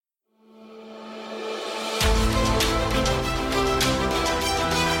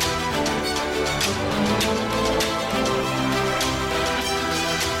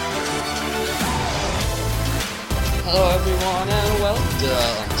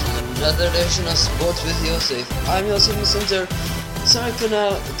another edition of Sports with Yosef. I'm Yosef Musinzer. Sorry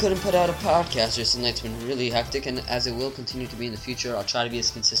I couldn't put out a podcast recently. It's been really hectic, and as it will continue to be in the future, I'll try to be as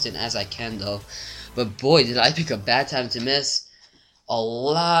consistent as I can, though. But boy, did I pick a bad time to miss. A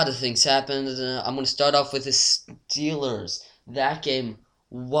lot of things happened. I'm going to start off with the Steelers. That game,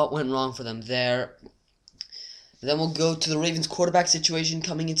 what went wrong for them there? Then we'll go to the Ravens quarterback situation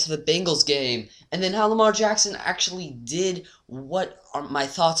coming into the Bengals game. And then how Lamar Jackson actually did. What my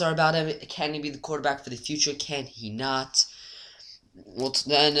thoughts are about him. Can he be the quarterback for the future? Can he not? We'll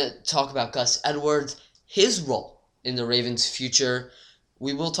then talk about Gus Edwards, his role in the Ravens' future.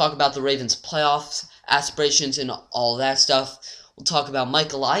 We will talk about the Ravens' playoffs, aspirations, and all that stuff. We'll talk about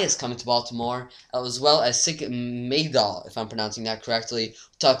Mike Elias coming to Baltimore, as well as Sik Maydal, if I'm pronouncing that correctly.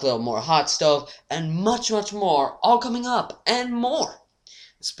 We'll talk a little more hot stove, and much, much more, all coming up, and more.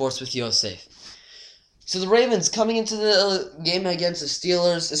 Sports with Yosef. So the Ravens coming into the game against the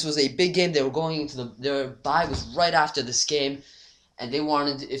Steelers, this was a big game. They were going into their bye was right after this game. And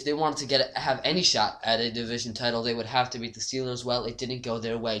if they wanted to have any shot at a division title, they would have to beat the Steelers. Well, it didn't go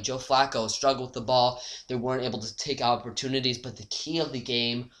their way. Joe Flacco struggled with the ball. They weren't able to take opportunities, but the key of the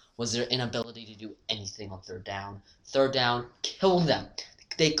game was their inability to do anything on third down. Third down killed them.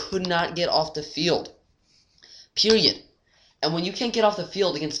 They could not get off the field. Period. And when you can't get off the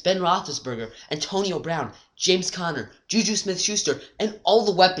field against Ben Roethlisberger, Antonio Brown, James Conner, Juju Smith-Schuster, and all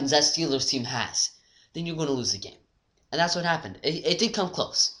the weapons that Steelers team has, then you're going to lose the game. And that's what happened. It did come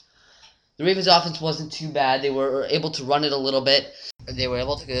close. The Ravens' offense wasn't too bad. They were able to run it a little bit. They were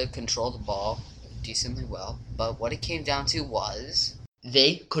able to control the ball decently well. But what it came down to was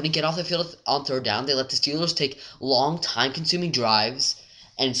they couldn't get off the field on third down. They let the Steelers take long, time-consuming drives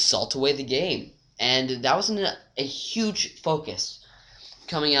and salt away the game. And that was a huge focus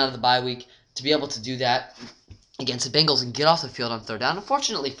coming out of the bye week to be able to do that against the Bengals and get off the field on third down.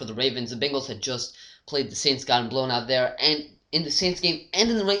 Unfortunately for the Ravens, the Bengals had just played the Saints, gotten blown out there, and in the Saints game and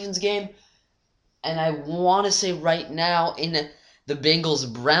in the Ravens game, and I want to say right now in the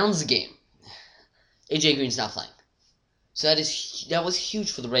Bengals-Browns game, AJ Green's not playing. So that was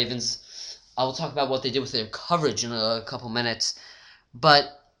huge for the Ravens. I will talk about what they did with their coverage in a couple minutes,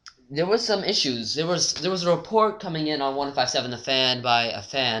 but there were some issues. There was a report coming in on 157 The Fan by a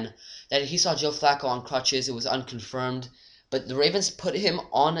fan that he saw Joe Flacco on crutches. It was unconfirmed, but the Ravens put him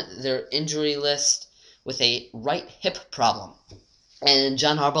on their injury list with a right hip problem. And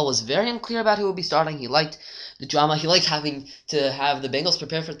John Harbaugh was very unclear about who would be starting. He liked the drama. He liked having to have the Bengals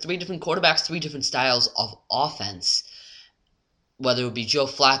prepare for 3 different quarterbacks, 3 different styles of offense. Whether it would be Joe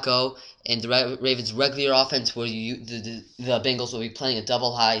Flacco and the Ravens' regular offense where the Bengals will be playing a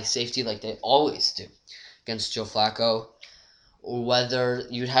double high safety like they always do against Joe Flacco. Or whether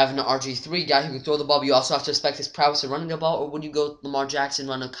you'd have an RG3 guy who can throw the ball, but you also have to expect his prowess in running the ball, or would you go Lamar Jackson,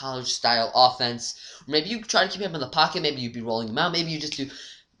 run a college-style offense? Or maybe you try to keep him in the pocket, maybe you'd be rolling him out, maybe you're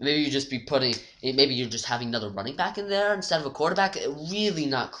just having another running back in there instead of a quarterback. Really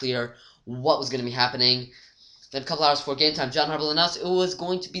not clear what was going to be happening. Then a couple hours before game time, John Harbaugh announced it was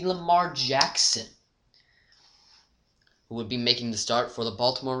going to be Lamar Jackson who would be making the start for the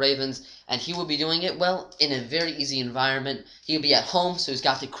Baltimore Ravens, and he would be doing it, well, in a very easy environment. He would be at home, so he's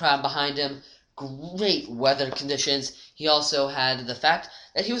got the crowd behind him. Great weather conditions. He also had the fact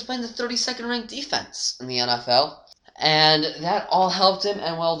that he was playing the 32nd ranked defense in the NFL, and that all helped him.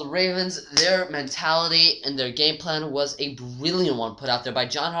 And well, the Ravens, their mentality and their game plan was a brilliant one put out there by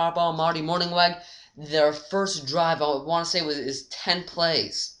John Harbaugh and Marty Mornhinweg. Their first drive, I want to say, is 10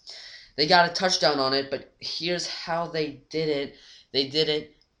 plays. They got a touchdown on it, but here's how they did it. They did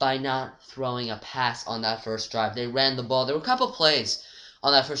it by not throwing a pass on that first drive. They ran the ball. There were a couple plays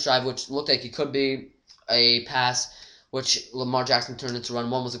on that first drive which looked like it could be a pass, which Lamar Jackson turned into a run.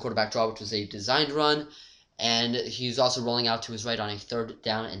 One was a quarterback draw, which was a designed run, and he's also rolling out to his right on a 3rd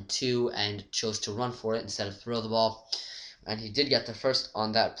down and 2 and chose to run for it instead of throw the ball. And he did get the first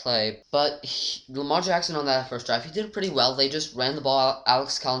on that play. But Lamar Jackson on that first drive, he did pretty well. They just ran the ball.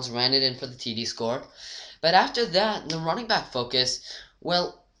 Alex Collins ran it in for the TD score. But after that, the running back focus,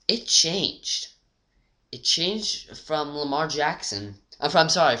 well, it changed. It changed from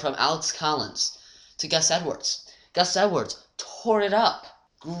from Alex Collins to Gus Edwards. Gus Edwards tore it up.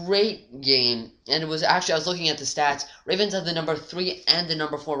 Great game. And it was actually, I was looking at the stats, Ravens had the number 3 and the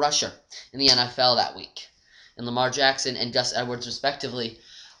number 4 rusher in the NFL that week. And Lamar Jackson and Gus Edwards respectively.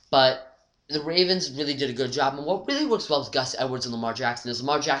 But the Ravens really did a good job. And what really works well with Gus Edwards and Lamar Jackson is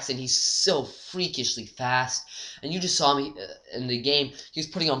Lamar Jackson, he's so freakishly fast. And you just saw me in the game. He was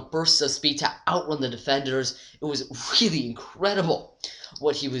putting on bursts of speed to outrun the defenders. It was really incredible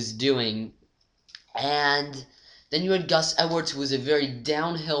what he was doing. And Then you had Gus Edwards, who was a very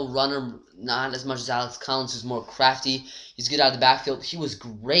downhill runner, not as much as Alex Collins, who's more crafty. He's good out of the backfield. He was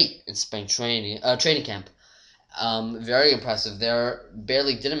great in spring training camp. Very impressive. They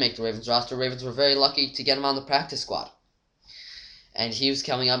barely didn't make the Ravens roster. Ravens were very lucky to get him on the practice squad. And he was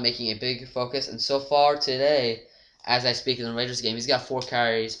coming up, making a big focus. And so far today, as I speak in the Raiders game, he's got 4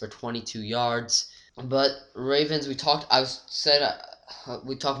 carries for 22 yards. But Ravens, we talked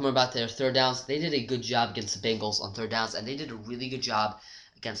more about their third downs. They did a good job against the Bengals on third downs, and they did a really good job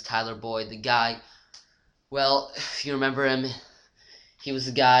against Tyler Boyd, the guy. Well, if you remember him, he was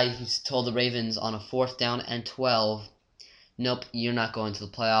the guy who told the Ravens on a 4th down and 12, nope, you're not going to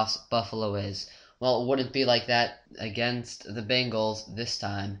the playoffs, Buffalo is. Well, it wouldn't be like that against the Bengals this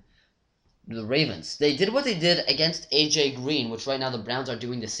time. The Ravens, they did what they did against A.J. Green, which right now the Browns are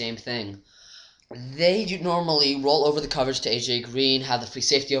doing the same thing. They normally roll over the coverage to A.J. Green, have the free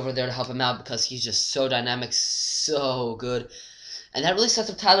safety over there to help him out because he's just so dynamic, so good. And that really sets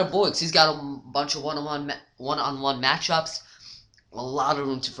up Tyler Boyd because he's got a bunch of one-on-one matchups, a lot of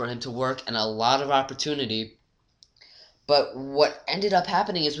room for him to work, and a lot of opportunity. But what ended up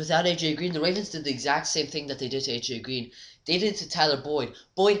happening is without A.J. Green, the Ravens did the exact same thing that they did to A.J. Green. They did it to Tyler Boyd.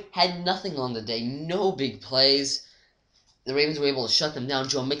 Boyd had nothing on the day, no big plays. The Ravens were able to shut them down.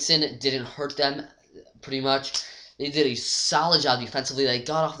 Joe Mixon didn't hurt them pretty much. They did a solid job defensively. They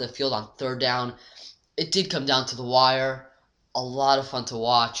got off the field on third down. It did come down to the wire. A lot of fun to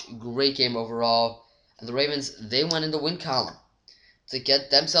watch. Great game overall. And the Ravens, they went in the win column to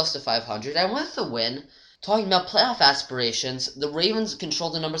get themselves to 500. And with the win, talking about playoff aspirations, the Ravens control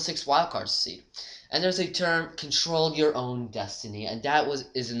the number 6 wildcard seed. And there's a term, control your own destiny. And that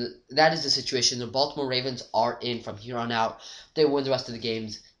is the situation the Baltimore Ravens are in from here on out. They win the rest of the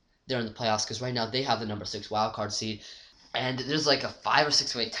games, they're in the playoffs because right now they have the number 6 wildcard seed. And there's like a 5 or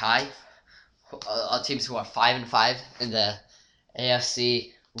 6 way tie. Teams who are 5-5 in the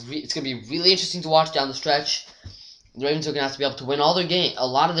AFC. It's going to be really interesting to watch down the stretch. The Ravens are going to have to be able to win a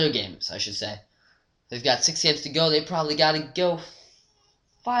lot of their games, I should say. They've got 6 games to go. They probably got to go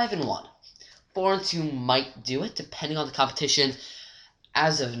 5-1. 4-2 might do it, depending on the competition.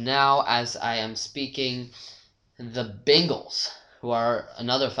 As of now, as I am speaking, the Bengals, who are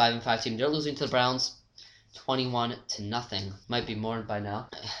another 5-5 team, they're losing to the Browns 21-0. Might be more by now.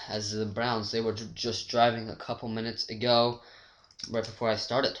 As the Browns, they were just driving a couple minutes ago, right before I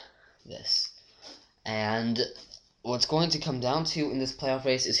started this. And what's going to come down to in this playoff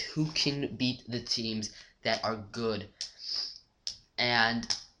race is who can beat the teams that are good.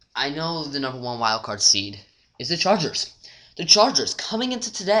 And I know the number 1 wildcard seed is the Chargers. The Chargers coming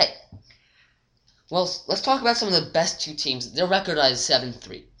into today. Well, let's talk about some of the best 2 teams. Their record is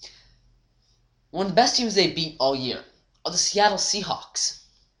 7-3. One of the best teams they beat all year are the Seattle Seahawks.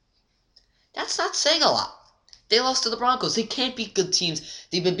 That's not saying a lot. They lost to the Broncos. They can't beat good teams.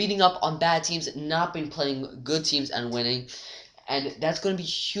 They've been beating up on bad teams, not been playing good teams and winning. And that's going to be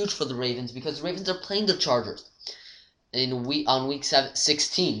huge for the Ravens because the Ravens are playing the Chargers on week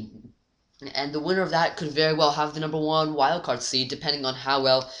 16. And the winner of that could very well have the number 1 wildcard seed, depending on how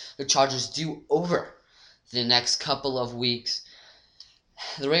well the Chargers do over the next couple of weeks.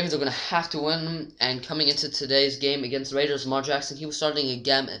 The Ravens are going to have to win, and coming into today's game against the Raiders, Lamar Jackson, he was starting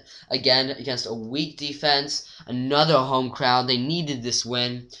again against a weak defense, another home crowd. They needed this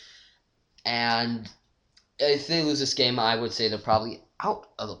win, and if they lose this game, I would say they're probably out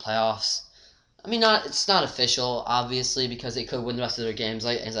of the playoffs. I mean, it's not official, obviously, because they could win the rest of their games,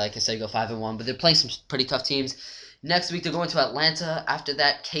 like I said, go 5-1, but they're playing some pretty tough teams. Next week, they're going to Atlanta. After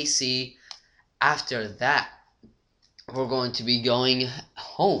that, KC. After that, we're going to be going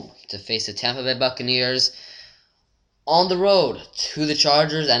home to face the Tampa Bay Buccaneers, on the road to the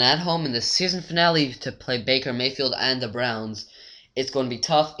Chargers, and at home in the season finale to play Baker Mayfield and the Browns. It's going to be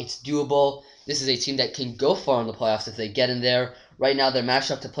tough. It's doable. This is a team that can go far in the playoffs if they get in there. Right now, they're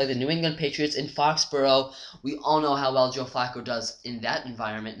matched up to play the New England Patriots in Foxborough. We all know how well Joe Flacco does in that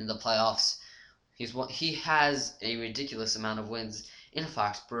environment in the playoffs. He has a ridiculous amount of wins in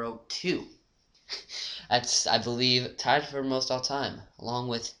Foxborough, too. That's, I believe, tied for most all time, along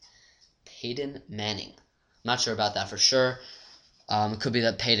with Peyton Manning. Not sure about that for sure. It could be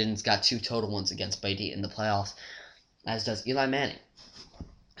that Peyton's got 2 total wins against Brady in the playoffs, as does Eli Manning.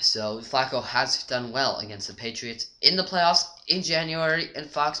 So Flacco has done well against the Patriots in the playoffs in January in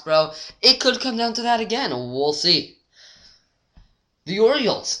Foxborough. It could come down to that again. We'll see. The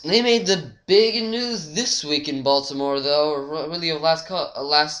Orioles, they made the big news this week in Baltimore, though, or really of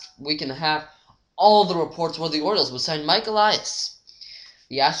last week and a half. All the reports were the Orioles would sign Mike Elias,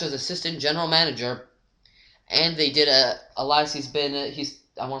 the Astros' assistant general manager, and they did Elias. He's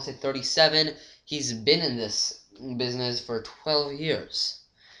I want to say 37. He's been in this business for 12 years.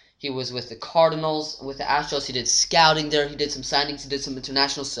 He was with the Cardinals, with the Astros. He did scouting there. He did some signings. He did some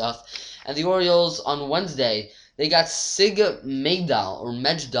international stuff. And the Orioles on Wednesday, they got Sig Mejdal, or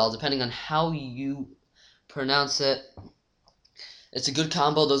Mejdal, depending on how you pronounce it. It's a good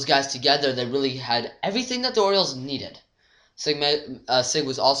combo. Those guys together, they really had everything that the Orioles needed. Sig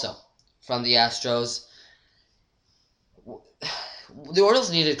was also from the Astros. The Orioles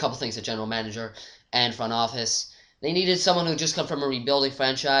needed a couple things at general manager and front office. They needed someone who had just come from a rebuilding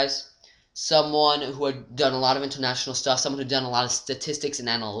franchise, someone who had done a lot of international stuff, someone who had done a lot of statistics and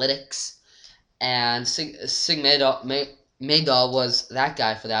analytics. And Sig Mejdal was that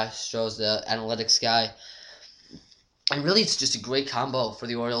guy for the Astros, the analytics guy. And really, it's just a great combo for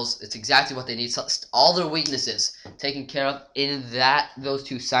the Orioles. It's exactly what they need. So all their weaknesses taken care of in those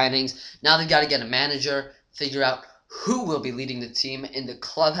two signings. Now they've got to get a manager, figure out who will be leading the team in the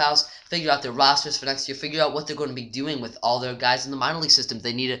clubhouse, figure out their rosters for next year, figure out what they're going to be doing with all their guys in the minor league systems.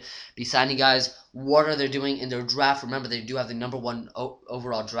 They need to be signing guys. What are they doing in their draft? Remember, they do have the number one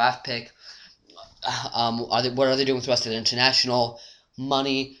overall draft pick. What are they doing with the rest of their international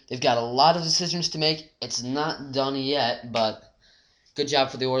money? They've got a lot of decisions to make. It's not done yet, but good job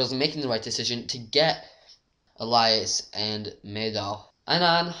for the Orioles in making the right decision to get Elias and Mejdal. And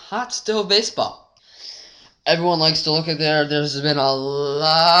on Hot Stove Baseball, everyone likes to look at there's been a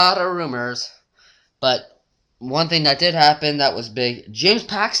lot of rumors, but one thing that did happen that was big, James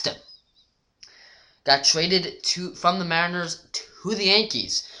Paxton got traded from the Mariners to the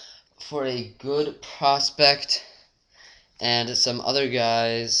Yankees for a good prospect and some other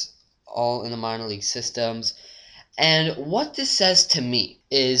guys all in the minor league systems. And what this says to me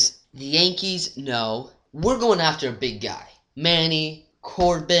is the Yankees know we're going after a big guy. Manny,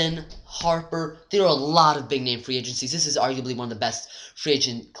 Corbin, Harper, there are a lot of big name free agencies. This is arguably one of the best free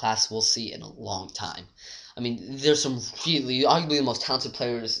agent class we'll see in a long time. I mean, there's some really, arguably the most talented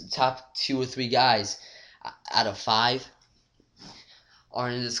players, top 2 or 3 guys out of 5 are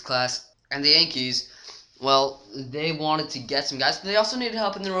in this class. And the Yankees, well, they wanted to get some guys, but they also needed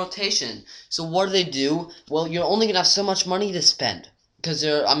help in the rotation. So what do? Well, you're only going to have so much money to spend. Because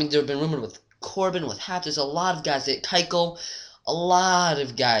there have been rumored with Corbin, with Happ, there's a lot of guys. Keuchel, a lot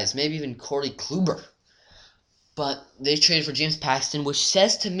of guys, maybe even Corey Kluber. But they traded for James Paxton, which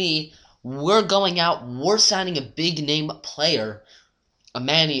says to me, we're going out, we're signing a big-name player, a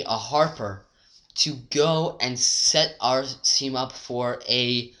Manny, a Harper, to go and set our team up for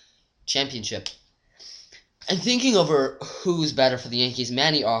a championship. And thinking over who's better for the Yankees,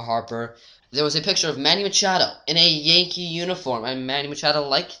 Manny or Harper, there was a picture of Manny Machado in a Yankee uniform, and Manny Machado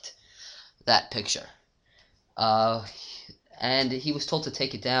liked that picture. And he was told to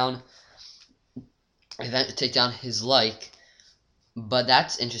take it down, take down his like. But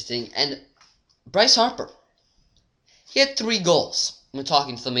that's interesting. And Bryce Harper, he had 3 goals. I'm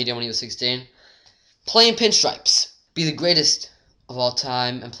talking to the media when he was 16. Playing pinstripes, be the greatest of all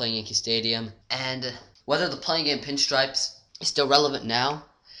time, and playing Yankee Stadium. And whether the playing game pinstripes is still relevant now,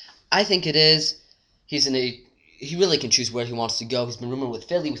 I think it is. He really can choose where he wants to go. He's been rumored with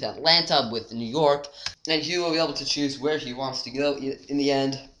Philly, with Atlanta, with New York, and he will be able to choose where he wants to go in the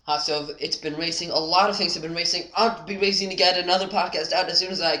end. Hot Stove, it's been racing. A lot of things have been racing. I'll be racing to get another podcast out as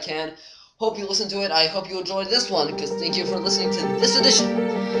soon as I can. Hope you listen to it. I hope you enjoyed this one, because thank you for listening to this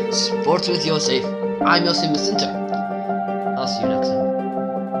edition. Sports with Yosef. I'm Yosef Masinter. I'll see you next time.